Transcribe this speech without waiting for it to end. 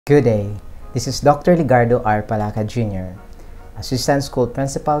Good day. This is Dr. Legardo Palaca Jr., Assistant School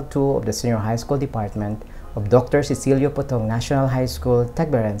Principal 2 of the Senior High School Department of Dr. Cecilio Potong National High School,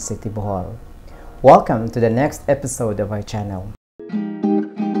 Tagbiran City, Bohol. Welcome to the next episode of our channel.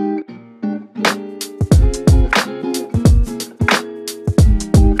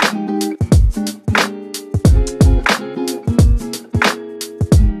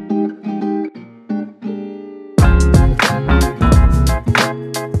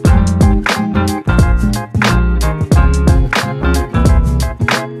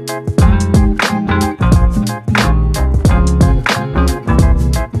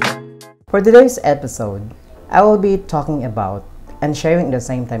 For today's episode, I will be talking about and sharing at the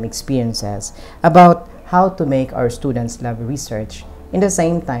same time experiences about how to make our students love research, in the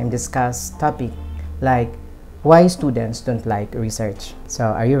same time discuss topic like why students don't like research. So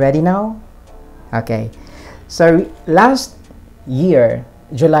are you ready now? Okay. So last year,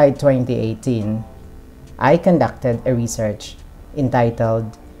 July 2018, I conducted a research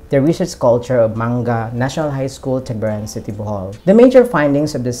entitled The Research Culture of Manga, National High School, Tagbiran City, Bohol. The major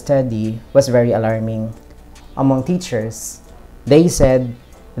findings of the study was very alarming. Among teachers, they said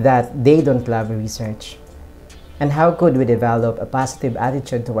that they don't love research. And how could we develop a positive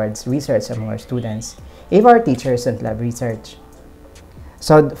attitude towards research among our students if our teachers don't love research?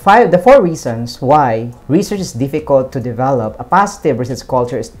 So the four reasons why research is difficult to develop, a positive research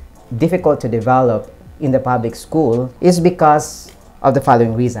culture is difficult to develop in the public school is because of the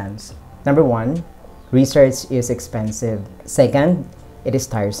following reasons. Number one, research is expensive. Second, it is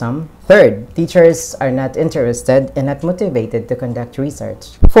tiresome. Third, teachers are not interested and not motivated to conduct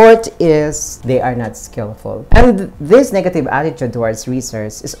research. Fourth is they are not skillful. And this negative attitude towards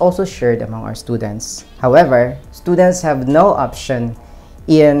research is also shared among our students. However, students have no option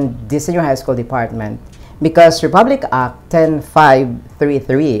in the Senior High School Department because Republic Act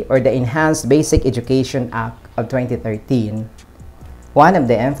 10533 or the Enhanced Basic Education Act of 2013, one of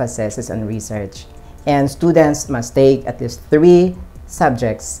the emphasis is on research, and students must take at least 3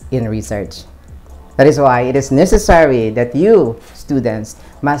 subjects in research. That is why it is necessary that you, students,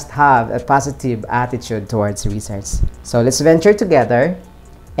 must have a positive attitude towards research. So let's venture together,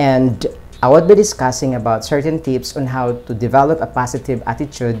 and I will be discussing about certain tips on how to develop a positive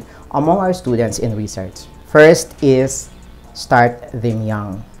attitude among our students in research. First is start them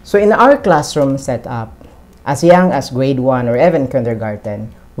young. So in our classroom setup, as young as grade 1 or even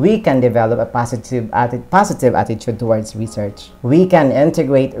kindergarten, we can develop a positive attitude towards research. We can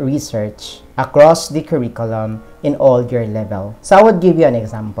integrate research across the curriculum in all your level. So I would give you an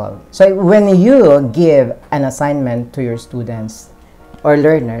example. So when you give an assignment to your students or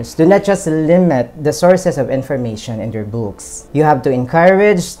learners, do not just limit the sources of information in your books. You have to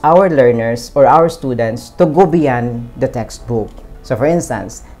encourage our learners or our students to go beyond the textbook. So for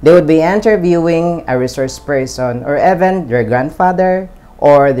instance, they would be interviewing a resource person or even their grandfather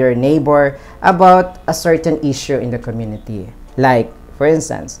or their neighbor about a certain issue in the community. Like, for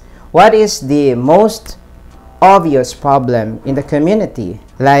instance, what is the most obvious problem in the community,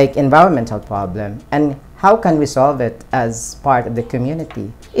 like environmental problem, and how can we solve it as part of the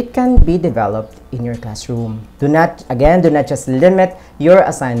community? It can be developed in your classroom. Do not just limit your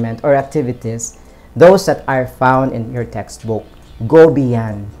assignment or activities, those that are found in your textbook. Go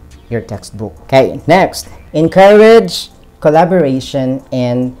beyond your textbook. Okay, next, encourage collaboration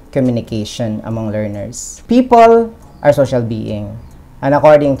and communication among learners. People are social beings, and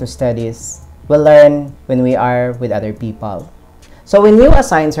according to studies, we learn when we are with other people. So when you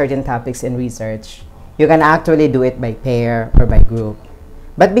assign certain topics in research, you can actually do it by pair or by group.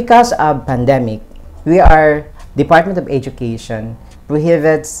 But because of pandemic, Department of Education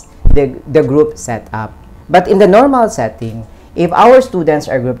prohibits the group setup. But in the normal setting, if our students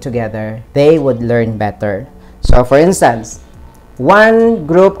are grouped together, they would learn better. So for instance, one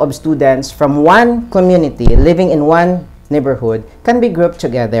group of students from one community living in one neighborhood can be grouped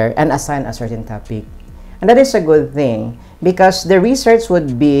together and assign a certain topic. And that is a good thing because the research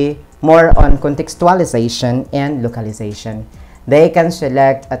would be more on contextualization and localization. They can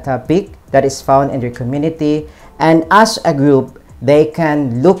select a topic that is found in their community, and as a group, they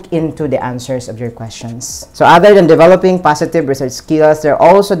can look into the answers of your questions. So other than developing positive research skills, they're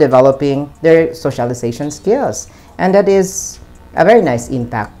also developing their socialization skills. And that is a very nice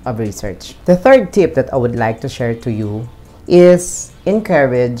impact of research. The third tip that I would like to share to you is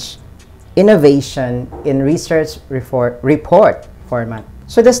encourage innovation in research report format.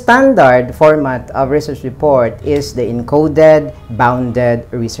 So the standard format of research report is the encoded,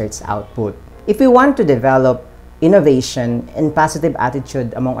 bounded research output. If we want to develop innovation and positive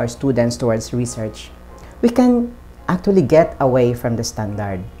attitude among our students towards research, we can actually get away from the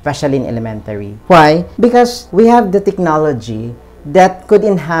standard, especially in elementary. Why? Because we have the technology that could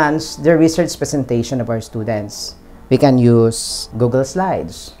enhance the research presentation of our students. We can use Google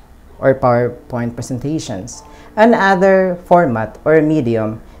Slides or PowerPoint presentations, and other format or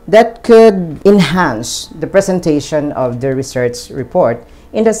medium that could enhance the presentation of the research report,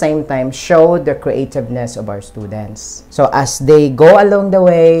 in the same time show the creativeness of our students. So as they go along the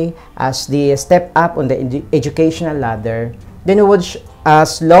way, as they step up on the educational ladder, then we would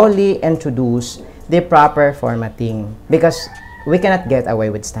slowly introduce the proper formatting, because we cannot get away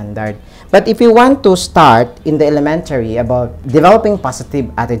with standard. But if you want to start in the elementary about developing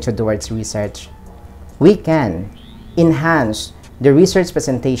positive attitude towards research, we can enhance the research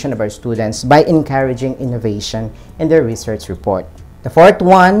presentation of our students by encouraging innovation in their research report. The fourth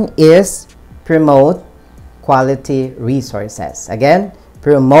one is promote quality resources. Again,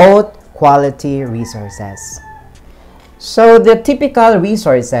 promote quality resources. So the typical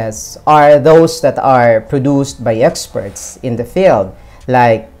resources are those that are produced by experts in the field,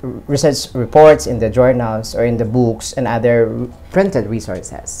 like research reports in the journals or in the books and other printed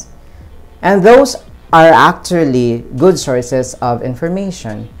resources. And those are actually good sources of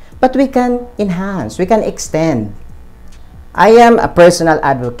information, but we can enhance, we can extend. I am a personal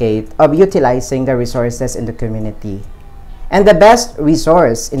advocate of utilizing the resources in the community. And the best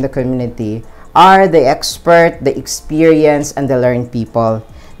resource in the community are the expert, the experienced, and the learned people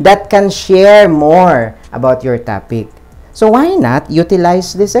that can share more about your topic. So why not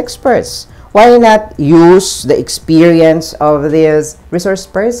utilize these experts? Why not use the experience of this resource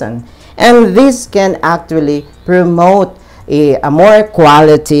person? And this can actually promote a more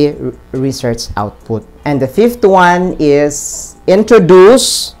quality research output. And the fifth one is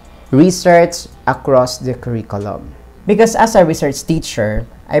introduce research across the curriculum. Because as a research teacher,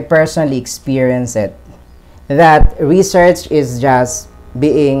 I personally experience it, that research is just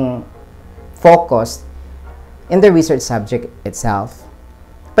being focused in the research subject itself.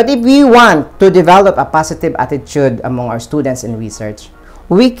 But if we want to develop a positive attitude among our students in research,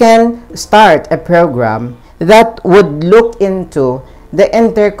 we can start a program that would look into the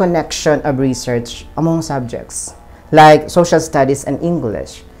interconnection of research among subjects, like social studies and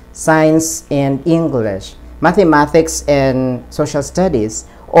English, science and English, mathematics and social studies,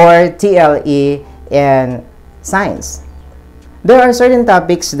 or TLE and science. There are certain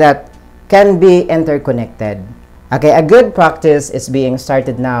topics that can be interconnected. Okay, a good practice is being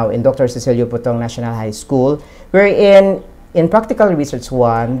started now in Dr. Cecilio Putong National High School, wherein in Practical Research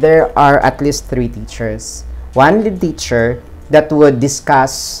 1, there are at least 3 teachers. One lead teacher that would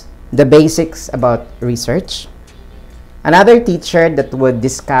discuss the basics about research. Another teacher that would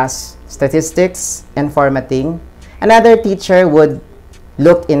discuss statistics and formatting. Another teacher would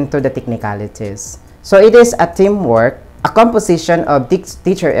look into the technicalities. So it is a teamwork, a composition of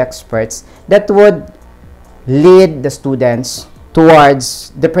teacher experts that would lead the students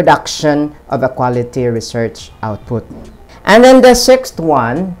towards the production of a quality research output. And then the sixth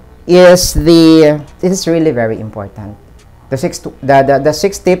one is it is really very important. The sixth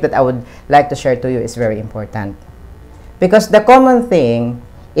tip that I would like to share to you is very important. Because the common thing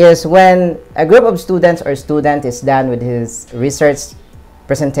is when a group of students or student is done with his research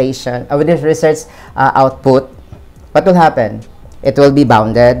presentation, with his research output, what will happen? It will be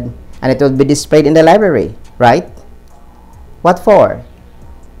bounded and it will be displayed in the library, right? What for?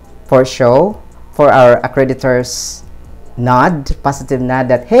 For show, for our accreditors positive nod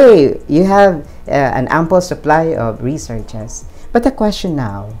that, hey, you have an ample supply of researches. But the question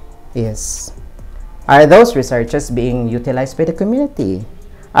now is, are those researches being utilized by the community?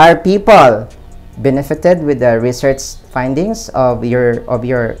 Are people benefited with the research findings of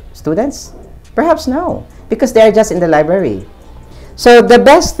your students? Perhaps no, because they are just in the library. So the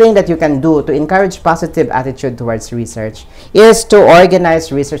best thing that you can do to encourage positive attitude towards research is to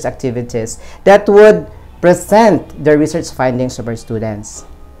organize research activities that would present the research findings of our students.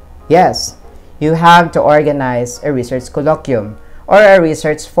 Yes, you have to organize a research colloquium or a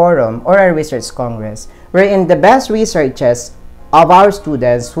research forum or a research congress wherein the best researches of our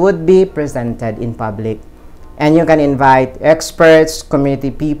students would be presented in public. And you can invite experts, community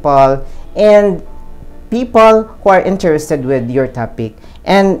people, and people who are interested with your topic.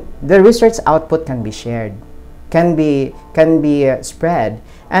 And the research output can be shared, can be spread.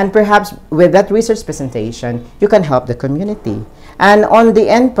 And perhaps with that research presentation, you can help the community. And on the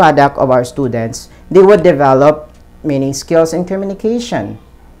end product of our students, they would develop many skills in communication,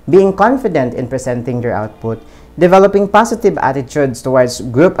 being confident in presenting their output, developing positive attitudes towards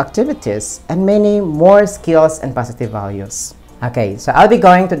group activities, and many more skills and positive values. Okay, so I'll be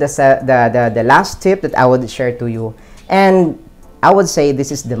going to the last tip that I would share to you, and I would say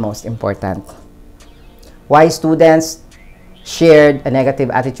this is the most important. Why students shared a negative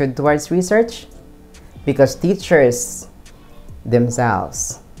attitude towards research? Because teachers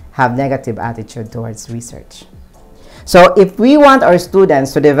themselves have negative attitude towards research. So if we want our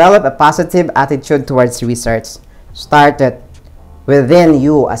students to develop a positive attitude towards research, start it within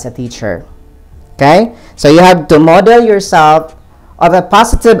you as a teacher. Okay? So you have to model yourself of a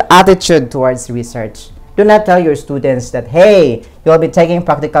positive attitude towards research. Do not tell your students that, hey, you will be taking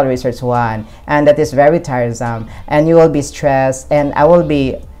practical research 1 and that is very tiresome and you will be stressed and I will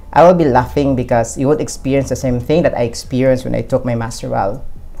be laughing because you would experience the same thing that I experienced when I took my masteral.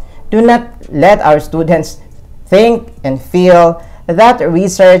 Do not let our students think and feel that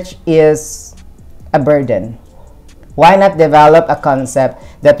research is a burden. Why not develop a concept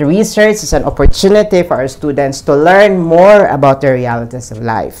that research is an opportunity for our students to learn more about the realities of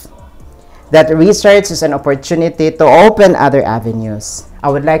life? That research is an opportunity to open other avenues. I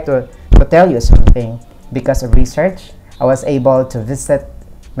would like to tell you something. Because of research, I was able to visit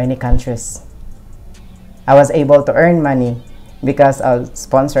many countries. I was able to earn money because of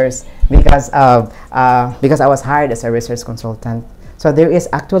sponsors, because I was hired as a research consultant. So there is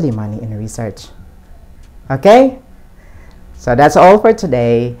actually money in research. Okay? So that's all for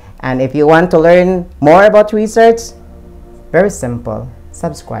today. And if you want to learn more about research, very simple.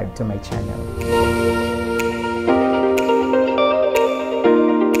 Subscribe to my channel.